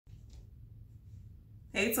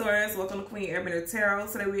Hey Taurus, welcome to Queen Airbender Tarot.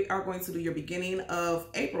 Today we are going to do your beginning of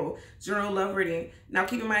April general love reading. Now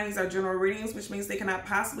keep in mind these are general readings, which means they cannot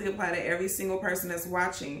possibly apply to every single person that's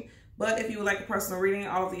watching. But if you would like a personal reading,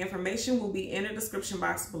 all of the information will be in the description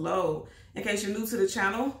box below. In case you're new to the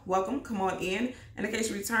channel, welcome, come on in. And in case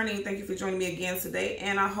you're returning, thank you for joining me again today.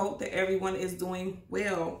 And I hope that everyone is doing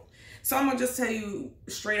well. So I'm gonna just tell you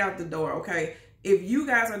straight out the door, okay? If you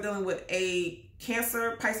guys are dealing with a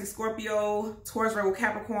Cancer, Pisces, Scorpio, Taurus, Virgo,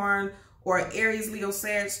 Capricorn, or Aries, Leo,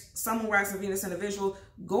 Sag, Sun, Moon, Rising, Venus individual,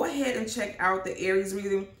 go ahead and check out the Aries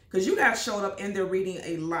reading because you guys showed up in their reading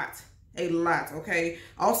a lot, okay?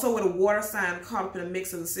 Also with a water sign caught up in a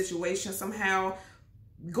mix of the situation somehow,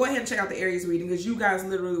 go ahead and check out the Aries reading because you guys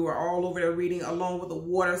literally were all over their reading along with a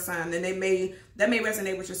water sign, and that may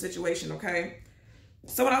resonate with your situation, okay?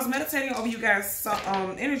 So when I was meditating over you guys'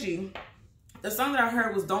 energy, the song that I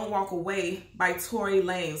heard was Don't Walk Away by Tory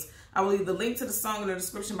Lanez. I will leave the link to the song in the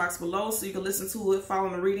description box below so you can listen to it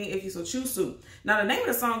following the reading if you so choose to. Now, the name of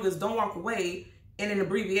the song is Don't Walk Away, and in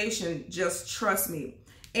abbreviation, just trust me.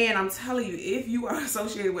 And I'm telling you, if you are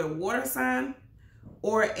associated with a water sign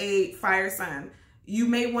or a fire sign, you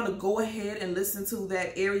may want to go ahead and listen to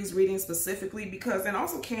that Aries reading specifically because, and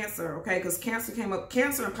also Cancer, okay? Because Cancer came up,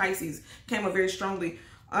 Cancer and Pisces came up very strongly.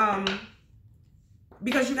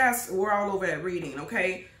 Because you guys were all over that reading,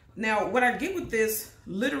 okay? Now, what I get with this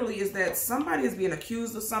literally is that somebody is being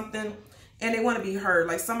accused of something and they want to be heard.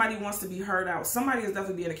 Like somebody wants to be heard out. Somebody is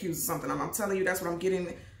definitely being accused of something. I'm telling you, that's what I'm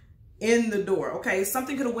getting in the door, okay?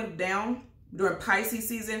 Something could have went down during Pisces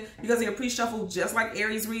season because they are pre-shuffle just like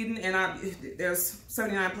Aries reading, and there's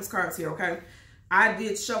 79 plus cards here, okay? I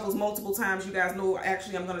did shuffles multiple times. You guys know,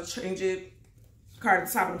 actually, I'm going to change it. Card at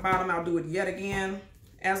the top and the bottom, I'll do it yet again,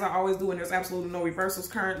 as I always do, and there's absolutely no reversals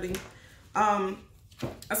currently. I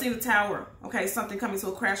see the Tower, okay? Something coming to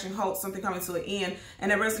a crashing halt, something coming to an end,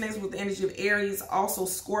 and that resonates with the energy of Aries, also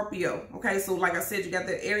Scorpio, okay? So like I said, you got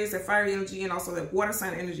that Aries, that fiery energy, and also that water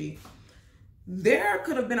sign energy. There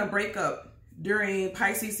could have been a breakup during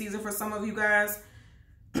Pisces season for some of you guys.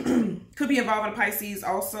 Could be involving Pisces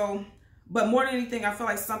also, but more than anything, I feel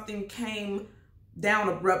like something came down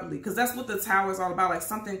abruptly because that's what the Tower is all about, like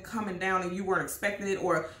something coming down and you weren't expecting it,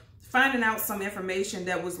 or finding out some information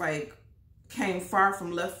that was like came far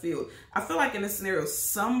from left field. I feel like in this scenario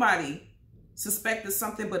somebody suspected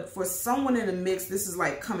something, but for someone in the mix, this is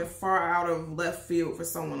like coming far out of left field for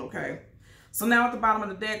someone, okay? So now at the bottom of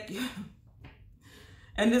the deck,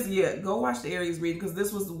 and this, yeah, go watch the Aries reading because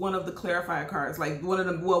this was one of the clarifier cards, like one of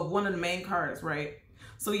the main cards, right?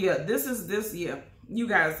 So yeah, yeah, you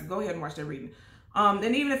guys go ahead and watch that reading. And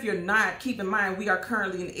even if you're not, keep in mind, we are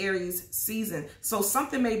currently in Aries season. So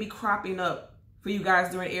something may be cropping up for you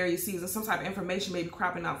guys during Aries season. Some type of information may be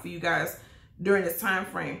cropping up for you guys during this time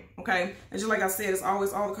frame, okay? And just like I said, it's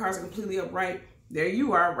always all the cards are completely upright. There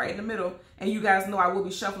you are, right in the middle. And you guys know I will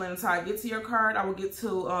be shuffling until I get to your card. I will get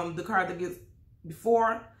to the card that gets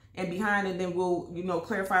before and behind, and then we'll, you know,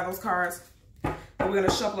 clarify those cards. And we're going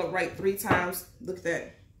to shuffle upright 3 times. Look at that.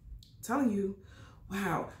 I'm telling you,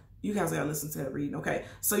 wow. You guys gotta listen to that reading, okay?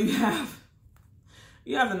 So you have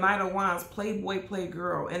the Knight of Wands, Playboy,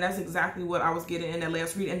 Playgirl, and that's exactly what I was getting in that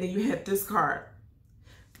last reading. And then you had this card.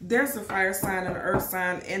 There's a fire sign and an earth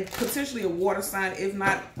sign and potentially a water sign, if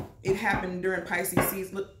not, it happened during Pisces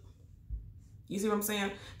season. Look, you see what I'm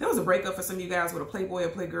saying? There was a breakup for some of you guys with a Playboy or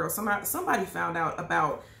Playgirl. Somebody found out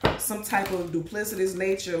about some type of duplicitous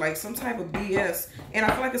nature, like some type of BS. And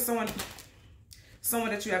I feel like it's someone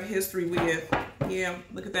that you have history with. Yeah,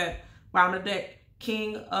 look at that. Bottom of the deck,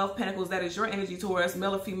 King of Pentacles. That is your energy, Taurus,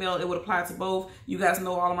 male or female. It would apply to both. You guys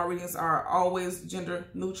know all of my readings are always gender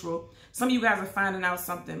neutral. Some of you guys are finding out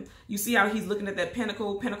something. You see how he's looking at that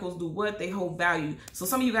pentacle. Pentacles do what? They hold value. So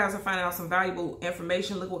some of you guys are finding out some valuable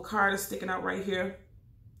information. Look what card is sticking out right here.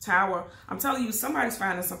 Tower. I'm telling you, somebody's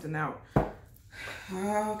finding something out.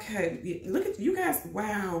 Okay, look at you guys.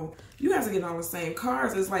 Wow, you guys are getting all the same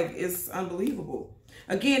cards. It's like, it's unbelievable.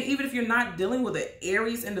 Again, even if you're not dealing with an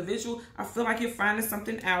Aries individual, I feel like you're finding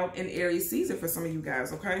something out in Aries season for some of you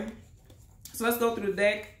guys, okay? So let's go through the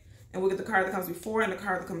deck and we'll get the card that comes before and the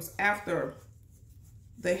card that comes after.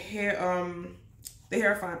 The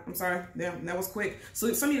Hierophant. I'm sorry, damn, that was quick.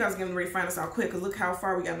 So some of you guys are getting ready to find this out quick because look how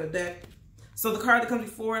far we got in the deck. So the card that comes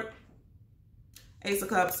before it, Ace of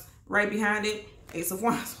Cups. Right behind it, Ace of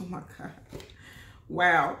Wands. Oh my God.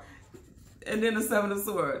 Wow. And then the Seven of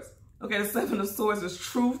Swords. Okay, the Seven of Swords is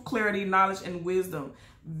truth, clarity, knowledge, and wisdom.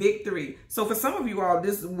 Victory. So for some of you all,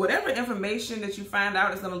 this, whatever information that you find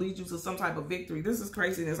out is going to lead you to some type of victory. This is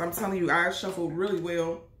craziness. I'm telling you, I shuffled really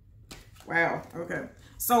well. Wow. Okay.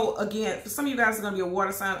 So again, for some of you guys, it's going to be a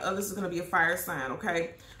water sign. Others is going to be a fire sign,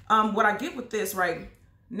 okay? What I get with this, right,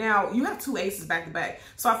 now you have 2 aces back to back.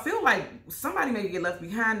 So I feel like somebody may get left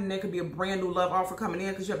behind, and there could be a brand new love offer coming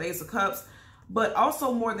in because you have the Ace of Cups. But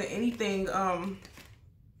also more than anything,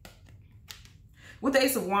 with the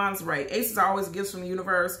Ace of Wands, right, aces are always gifts from the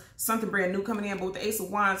universe, something brand new coming in. But with the Ace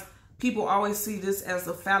of Wands, people always see this as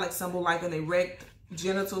a phallic symbol, like an erect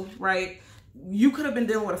genital, right? You could have been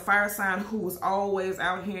dealing with a fire sign who was always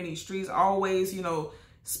out here in these streets, always, you know,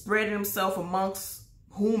 spreading himself amongst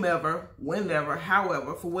whomever, whenever,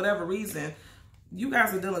 however, for whatever reason. You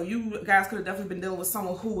guys could have definitely been dealing with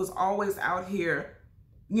someone who was always out here,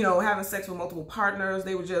 you know, having sex with multiple partners.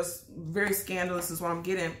 They were just very scandalous is what I'm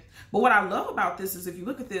getting. But what I love about this is if you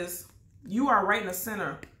look at this, you are right in the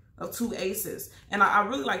center of 2 aces. And I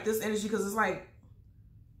really like this energy because it's like,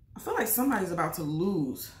 I feel like somebody's about to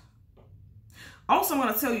lose. Also, I'm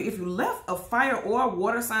going to tell you, if you left a fire or a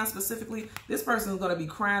water sign specifically, this person is going to be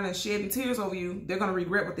crying and shedding tears over you. They're going to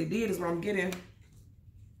regret what they did is what I'm getting.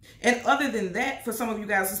 And other than that, for some of you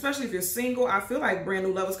guys, especially if you're single, I feel like brand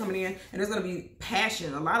new love is coming in. And there's going to be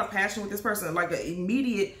passion, a lot of passion with this person. Like an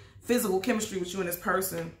immediate physical chemistry with you and this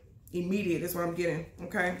person. Immediate is what I'm getting,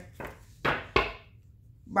 okay?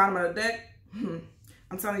 Bottom of the deck.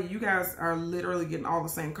 I'm telling you, you guys are literally getting all the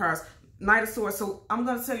same cards. Knight of Swords. So I'm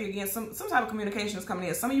going to tell you again, some type of communication is coming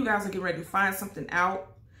in. Some of you guys are getting ready to find something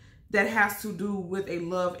out that has to do with a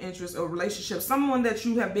love interest or relationship. Someone that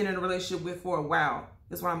you have been in a relationship with for a while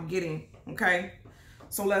is what I'm getting, okay?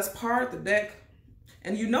 So let's part the deck.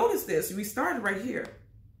 And you notice this. We started right here,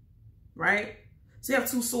 right? So you have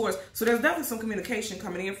 2 swords. So there's definitely some communication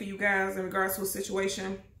coming in for you guys in regards to a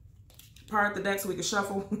situation. Part the deck so we can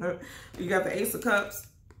shuffle. You got the Ace of Cups.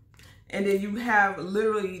 And then you have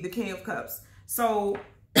literally the King of Cups. So,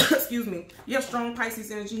 excuse me, you have strong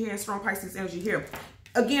Pisces energy here and strong Pisces energy here.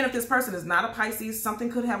 Again, if this person is not a Pisces,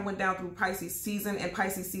 something could have went down through Pisces season, and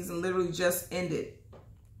Pisces season literally just ended.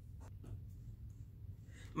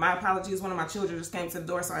 My apologies, one of my children just came to the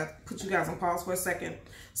door, so I put you guys on pause for a second.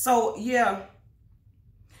 So, yeah,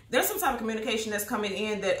 there's some type of communication that's coming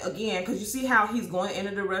in that, again, because you see how he's going in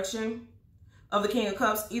a direction of the King of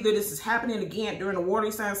Cups. Either this is happening again during the water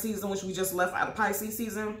sign season, which we just left out of Pisces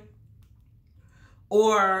season,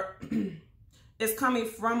 or it's coming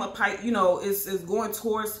from a you know, it's going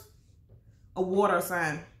towards a water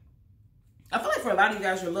sign. I feel like for a lot of you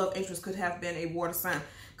guys, your love interest could have been a water sign,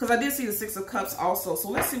 because I did see the 6 of Cups also. So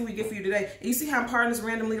let's see what we get for you today. And you see how I'm parting this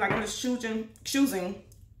randomly, like I'm just choosing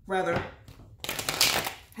rather.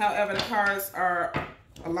 However, the cards are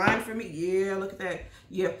aligned for me. Yeah, look at that.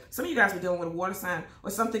 Yeah, some of you guys were dealing with a water sign, or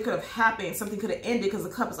something could have happened. Something could have ended because the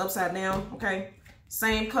cup is upside down, okay?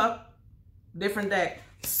 Same cup, different deck.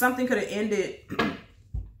 Something could have ended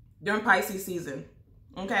during Pisces season,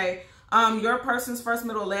 okay? Your person's first,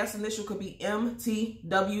 middle, or last initial could be M, T,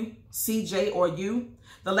 W, C, J, or U.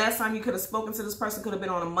 The last time you could have spoken to this person could have been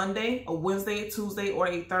on a Monday, a Wednesday, a Tuesday, or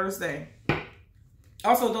a Thursday.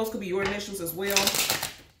 Also, those could be your initials as well.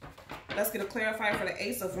 Let's get a clarifier for the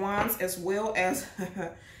Ace of Wands as well as,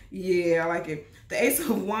 yeah, I like it. The Ace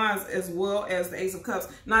of Wands as well as the Ace of Cups.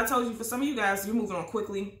 Now, I told you, for some of you guys, you're moving on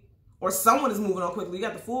quickly, or someone is moving on quickly. You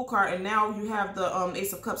got the Fool card, and now you have the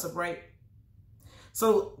Ace of Cups upright.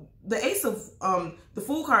 So the Ace of, the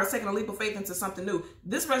Fool card is taking a leap of faith into something new.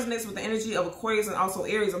 This resonates with the energy of Aquarius and also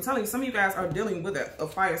Aries. I'm telling you, some of you guys are dealing with a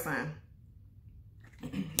fire sign.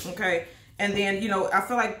 Okay. And then, you know, I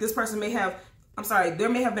feel like this person may have, I'm sorry, there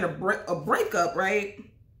may have been a breakup, right?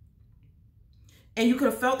 And you could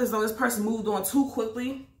have felt as though this person moved on too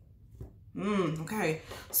quickly. Okay.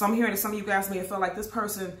 So I'm hearing that some of you guys may have felt like this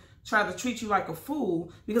person tried to treat you like a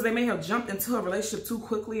fool because they may have jumped into a relationship too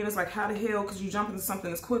quickly. And it's like, how the hell could you jump into something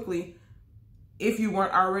this quickly if you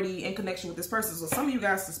weren't already in connection with this person? So some of you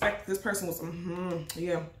guys suspect this person was,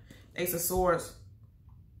 yeah, Ace of Swords.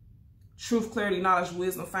 Truth, clarity, knowledge,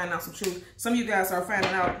 wisdom, finding out some truth. Some of you guys are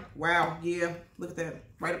finding out, wow, yeah, look at that,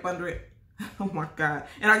 right up under it. Oh my God.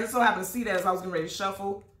 And I just so happened to see that as I was getting ready to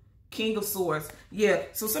shuffle. King of Swords. Yeah,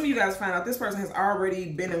 so some of you guys find out this person has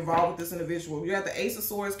already been involved with this individual. You have the Ace of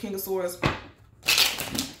Swords, King of Swords.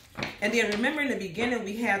 And then remember in the beginning,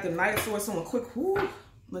 we had the Knight of Swords. Someone quick, whoo,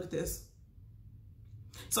 look at this.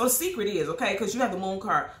 So the secret is, okay, because you have the Moon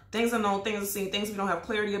card. Things unknown, things unseen, things we don't have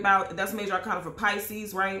clarity about. That's major arcana for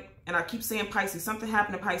Pisces, right? And I keep saying Pisces. Something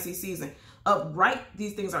happened in Pisces season. Upright,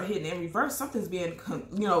 these things are hidden. In reverse, something's being,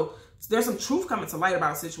 you know, there's some truth coming to light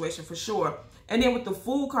about a situation for sure. And then with the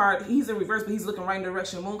Fool card, he's in reverse, but he's looking right in the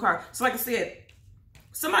direction of the Moon card. So like I said,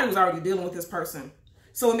 somebody was already dealing with this person.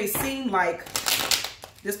 So it may seem like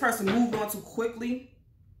this person moved on too quickly.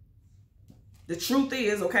 The truth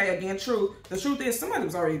is, okay, again, the truth is somebody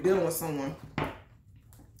was already dealing with someone.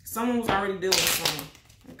 Someone was already dealing with someone,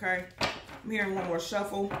 okay? I'm hearing one more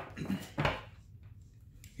shuffle.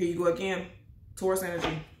 Here you go again. Taurus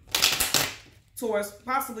energy. Taurus,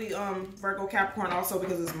 possibly Virgo, Capricorn also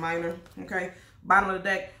because it's minor, okay? Bottom of the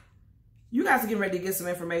deck. You guys are getting ready to get some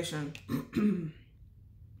information.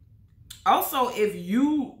 Also, if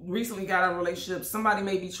you recently got out of a relationship, somebody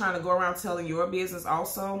may be trying to go around telling your business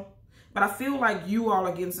also. But I feel like you all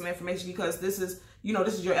are getting some information because this is, you know,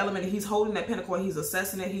 this is your element. He's holding that pentacle and he's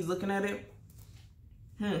assessing it. He's looking at it.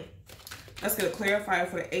 Let's get a clarifier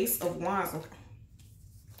for the Ace of Wands. Okay.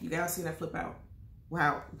 You guys seen that flip out?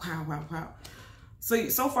 Wow, wow, wow, wow.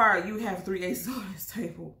 So far, you have 3 aces on this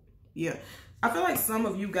table. Yeah. I feel like some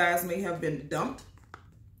of you guys may have been dumped.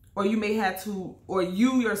 Or you may have to, or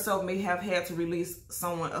you yourself may have had to release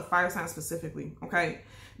someone, a fire sign specifically, okay?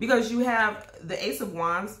 Because you have the Ace of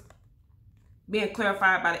Wands being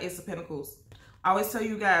clarified by the Ace of Pentacles. I always tell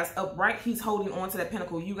you guys, upright, he's holding on to that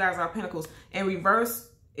pentacle. You guys are pentacles. In reverse,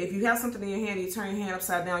 if you have something in your hand, you turn your hand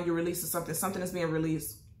upside down, you're releasing something. Something is being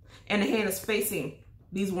released. And the hand is facing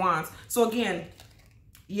these wands. So again,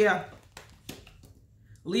 yeah.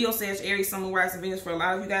 Leo, Sag, Aries, Sun, Moon, Rising, Venus for a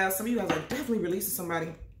lot of you guys. Some of you guys are definitely releasing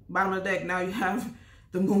somebody. Bottom of the deck, now you have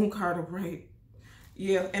the Moon card upright.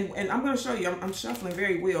 Yeah, and I'm going to show you. I'm shuffling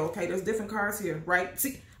very well, okay? There's different cards here, right?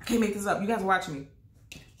 See, I can't make this up. You guys watch me.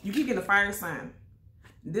 You keep getting a fire sign.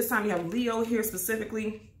 This time you have Leo here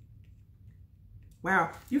specifically.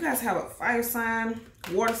 Wow. You guys have a fire sign,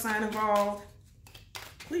 water sign involved.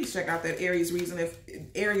 Please check out that Aries reason. If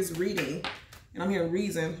Aries reading, and I'm hearing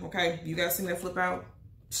reason, okay? You guys see that flip out?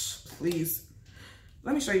 Please.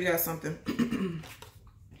 Let me show you guys something.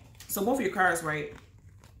 So both of your cards, right?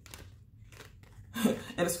 And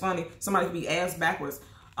it's funny. Somebody could be ass backwards.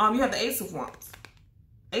 You have the Ace of Wands.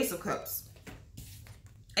 Ace of Cups.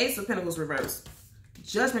 Ace of Pentacles reverse.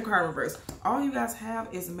 Judgment card reverse. All you guys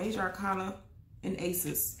have is Major Arcana and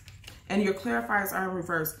Aces. And your clarifiers are in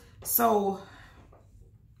reverse. So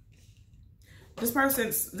this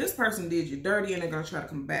person did you dirty and they're going to try to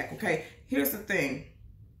come back. Okay, here's the thing.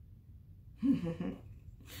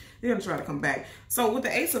 They're going to try to come back. So with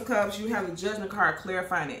the Ace of Cups, you have the Judgment card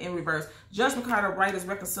clarifying it in reverse. Judgment card upright is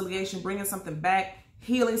reconciliation, bringing something back,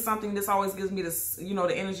 healing something. This always gives me this, you know,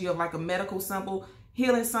 the energy of like a medical symbol.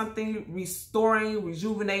 Healing something, restoring,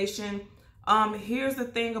 rejuvenation. Here's the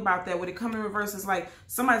thing about that. When it comes in reverse, it's like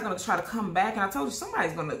somebody's going to try to come back. And I told you,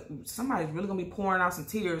 somebody's really going to be pouring out some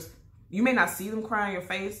tears. You may not see them cry in your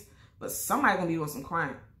face, but somebody's going to be doing some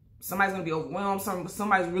crying. Somebody's going to be overwhelmed.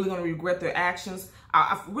 Somebody's really going to regret their actions.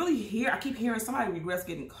 I keep hearing somebody regrets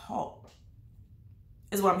getting caught.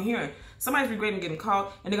 Is what I'm hearing. Somebody's regretting getting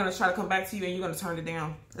caught, and they're going to try to come back to you, and you're going to turn it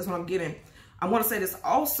down. That's what I'm getting. I want to say this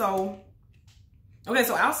also. Okay,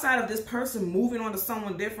 so outside of this person moving on to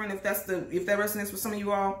someone different, if that resonates with some of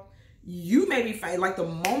you all, you may be fighting. Like the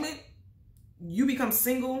moment you become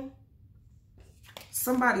single,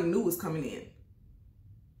 somebody new is coming in.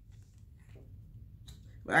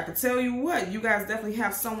 But I can tell you what, you guys definitely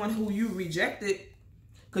have someone who you rejected,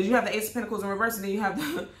 because you have the Ace of Pentacles in reverse, and then you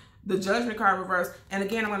have the Judgment card reverse. And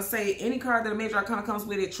again, I'm going to say any card that a Major Arcana comes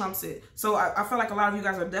with, it trumps it. So I feel like a lot of you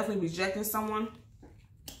guys are definitely rejecting someone.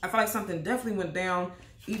 I feel like something definitely went down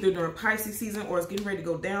either during Pisces season or it's getting ready to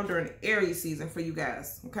go down during Aries season for you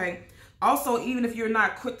guys, okay? Also, even if you're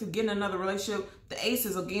not quick to get in another relationship, the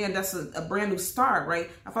Aces, again, that's a brand new start, right?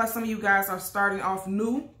 I feel like some of you guys are starting off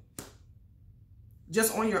new,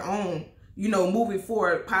 just on your own, you know, moving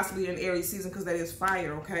forward, possibly in Aries season, because that is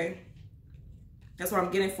fire, okay? That's what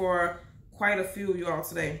I'm getting for quite a few of you all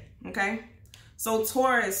today, okay? So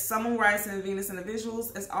Taurus, Sun, Moon, Rising, and Venus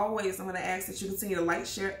individuals, as always, I'm going to ask that you continue to like,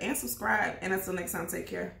 share, and subscribe. And until next time, take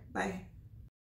care. Bye.